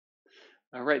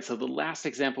All right, so the last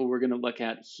example we're going to look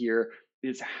at here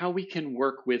is how we can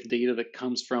work with data that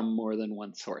comes from more than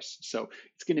one source. So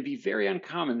it's going to be very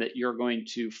uncommon that you're going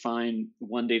to find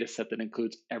one data set that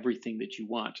includes everything that you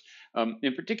want.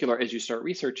 In particular, as you start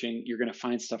researching, you're going to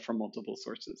find stuff from multiple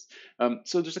sources.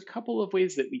 So there's a couple of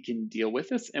ways that we can deal with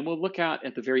this, and we'll look at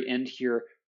the very end here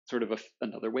sort of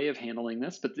another way of handling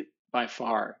this, but by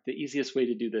far the easiest way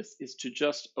to do this is to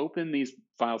just open these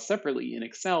files separately in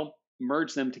Excel,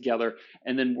 merge them together,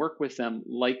 and then work with them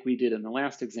like we did in the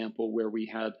last example where we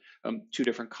had two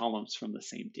different columns from the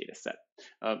same data set.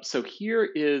 So here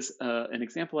is an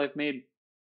example I've made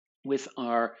with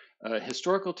our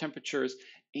historical temperatures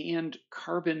and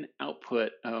carbon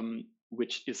output,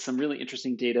 which is some really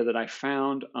interesting data that I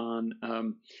found on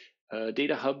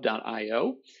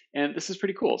datahub.io. And this is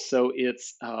pretty cool. So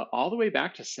it's all the way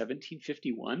back to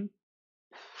 1751,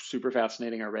 super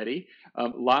fascinating already.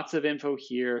 Lots of info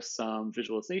here, some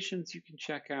visualizations you can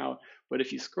check out. But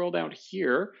if you scroll down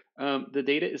here, the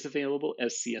data is available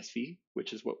as CSV,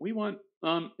 which is what we want,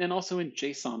 and also in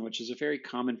JSON, which is a very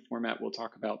common format we'll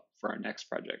talk about for our next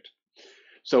project.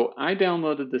 So I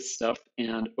downloaded this stuff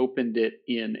and opened it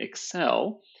in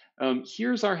Excel.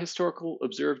 Here's our historical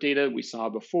observed data we saw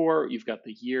before. You've got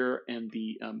the year and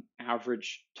the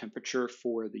average temperature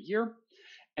for the year.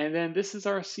 And then this is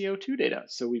our CO2 data.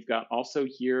 So we've got also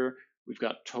year, we've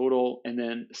got total, and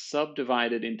then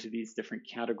subdivided into these different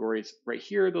categories. Right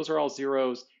here, those are all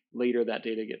zeros. Later, that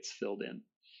data gets filled in.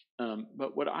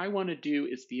 But what I want to do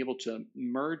is be able to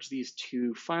merge these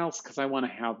two files because I want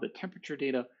to have the temperature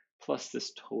data plus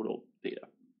this total data.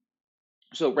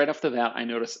 So right off the bat, I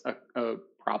notice a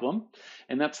problem,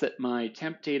 and that's that my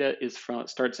temp data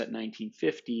starts at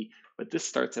 1950, but this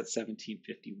starts at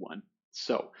 1751.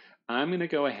 So I'm going to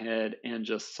go ahead and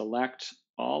just select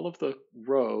all of the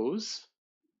rows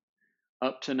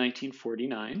up to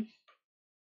 1949,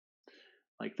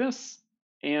 like this,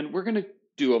 and we're going to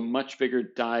do a much bigger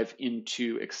dive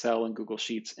into Excel and Google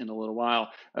Sheets in a little while,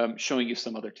 showing you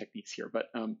some other techniques here. But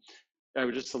I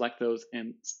would just select those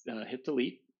and hit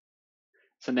delete.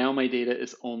 So now my data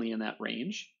is only in that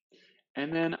range.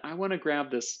 And then I want to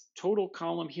grab this total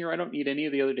column here. I don't need any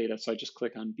of the other data. So I just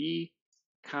click on B,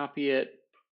 copy it,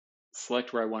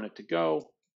 select where I want it to go,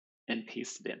 and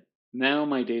paste it in. Now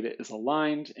my data is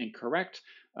aligned and correct,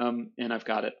 and I've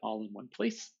got it all in one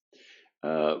place.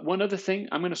 One other thing,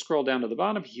 I'm going to scroll down to the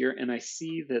bottom here, and I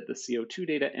see that the CO2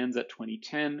 data ends at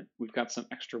 2010. We've got some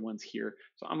extra ones here.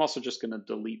 So I'm also just going to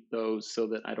delete those so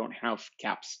that I don't have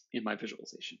gaps in my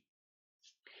visualization.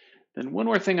 Then one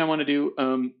more thing I want to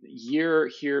do, year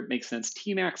here makes sense.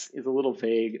 Tmax is a little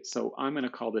vague, so I'm going to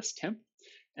call this temp,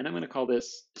 and I'm going to call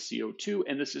this CO2,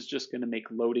 and this is just going to make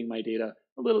loading my data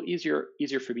a little easier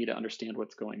for me to understand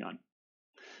what's going on.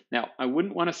 Now, I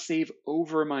wouldn't want to save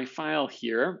over my file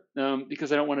here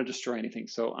because I don't want to destroy anything.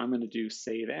 So I'm going to do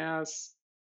save as,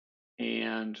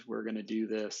 and we're going to do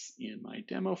this in my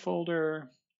demo folder.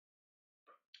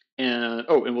 And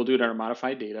we'll do it on our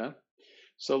modified data.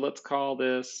 So let's call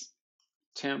this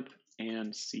temp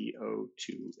and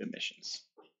CO2 emissions.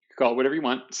 Call it whatever you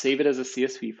want, save it as a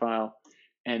CSV file.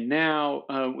 And now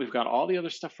we've got all the other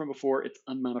stuff from before, it's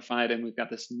unmodified, and we've got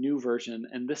this new version.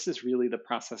 And this is really the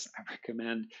process I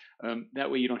recommend.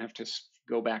 That way you don't have to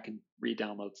go back and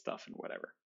re-download stuff and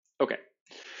whatever. Okay,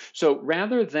 so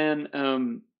rather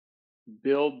than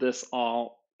build this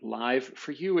all live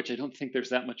for you, which I don't think there's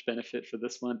that much benefit for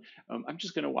this one, I'm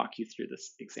just going to walk you through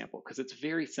this example because it's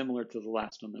very similar to the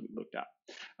last one that we looked at.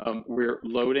 We're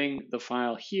loading the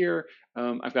file here.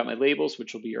 I've got my labels,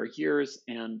 which will be our years,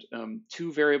 and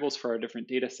two variables for our different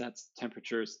data sets,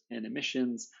 temperatures and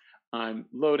emissions. I'm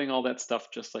loading all that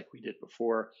stuff just like we did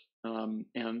before,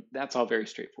 and that's all very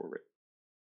straightforward.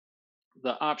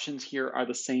 The options here are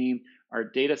the same. Our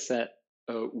data set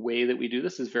way that we do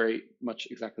this is very much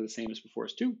exactly the same as before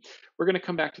as too. We're going to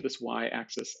come back to this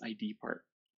y-axis ID part.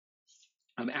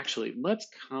 Actually, let's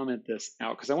comment this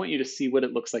out because I want you to see what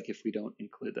it looks like if we don't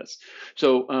include this.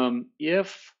 So and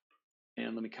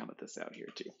let me comment this out here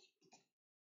too.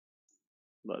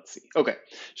 Let's see. Okay,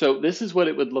 so this is what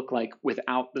it would look like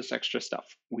without this extra stuff.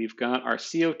 We've got our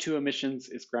CO2 emissions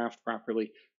is graphed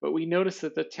properly, but we notice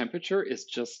that the temperature is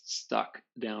just stuck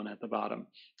down at the bottom.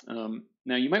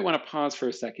 Now you might want to pause for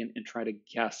a second and try to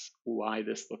guess why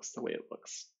this looks the way it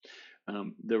looks.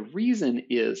 The reason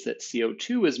is that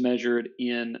CO2 is measured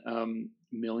in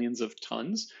millions of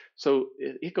tons. So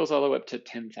it goes all the way up to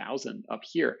 10,000 up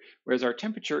here, whereas our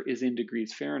temperature is in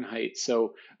degrees Fahrenheit.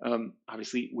 So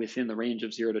obviously within the range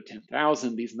of 0 to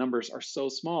 10,000, these numbers are so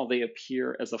small, they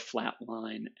appear as a flat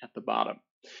line at the bottom.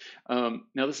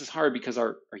 Now this is hard because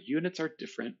our units are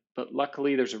different, but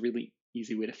luckily there's a really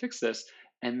easy way to fix this,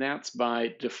 and that's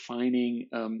by defining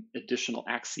additional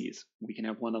axes. We can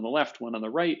have one on the left, one on the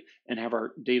right, and have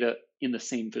our data in the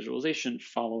same visualization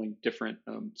following different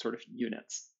sort of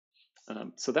units.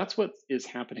 So that's what is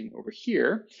happening over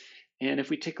here. And if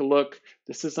we take a look,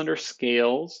 this is under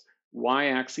scales,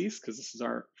 y-axis, because this is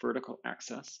our vertical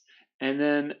axis. And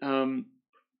then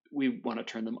we want to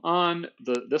turn them on.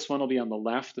 This one will be on the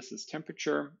left. This is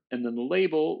temperature. And then the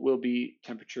label will be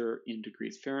temperature in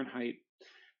degrees Fahrenheit.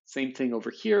 Same thing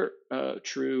over here,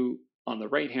 true on the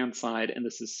right-hand side. And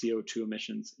this is CO2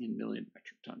 emissions in million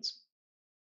metric tons.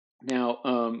 Now,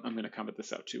 I'm going to comment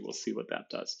this out too. We'll see what that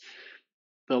does.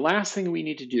 The last thing we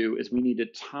need to do is we need to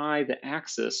tie the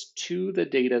axis to the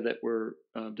data that we're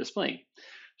displaying.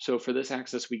 So for this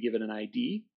axis, we give it an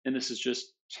ID, and this is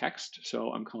just text.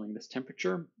 So I'm calling this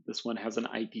temperature. This one has an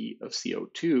ID of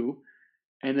CO2.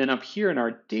 And then up here in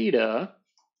our data,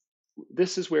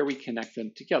 this is where we connect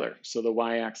them together. So the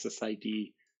y-axis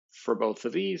ID for both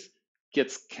of these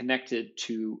gets connected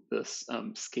to this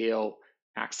scale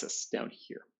axis down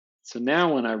here. So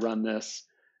now when I run this,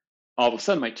 all of a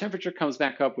sudden my temperature comes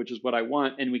back up, which is what I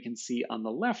want. And we can see on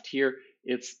the left here,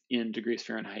 it's in degrees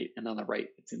Fahrenheit, and on the right,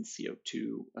 it's in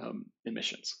CO2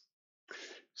 emissions.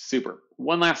 Super.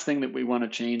 One last thing that we want to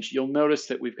change, you'll notice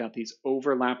that we've got these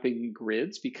overlapping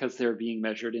grids because they're being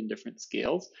measured in different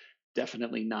scales.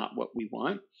 Definitely not what we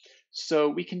want. So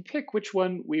we can pick which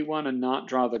one we want to not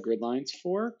draw the grid lines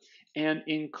for and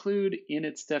include in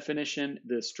its definition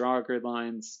this draw grid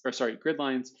lines, or sorry, grid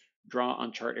lines draw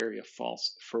on chart area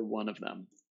false for one of them.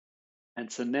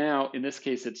 And so now in this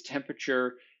case, it's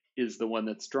temperature is the one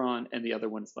that's drawn and the other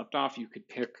one's left off. You could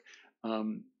pick,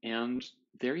 and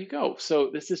there you go. So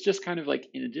this is just kind of like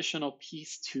an additional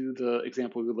piece to the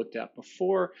example we looked at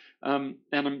before. And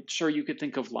I'm sure you could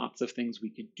think of lots of things we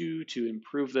could do to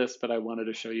improve this, but I wanted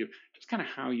to show you just kind of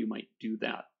how you might do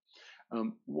that.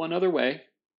 One other way,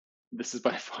 this is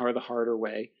by far the harder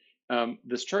way.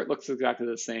 This chart looks exactly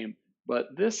the same,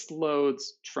 but this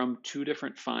loads from two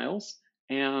different files,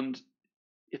 and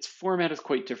its format is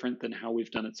quite different than how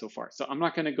we've done it so far. So I'm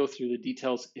not going to go through the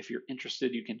details. If you're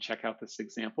interested, you can check out this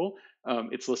example.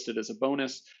 It's listed as a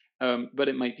bonus, but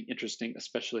it might be interesting,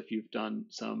 especially if you've done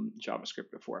some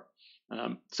JavaScript before.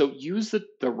 So use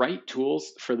the right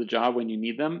tools for the job when you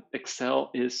need them.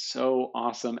 Excel is so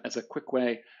awesome as a quick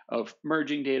way of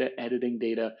merging data, editing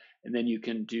data, and then you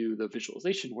can do the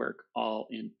visualization work all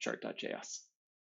in chart.js.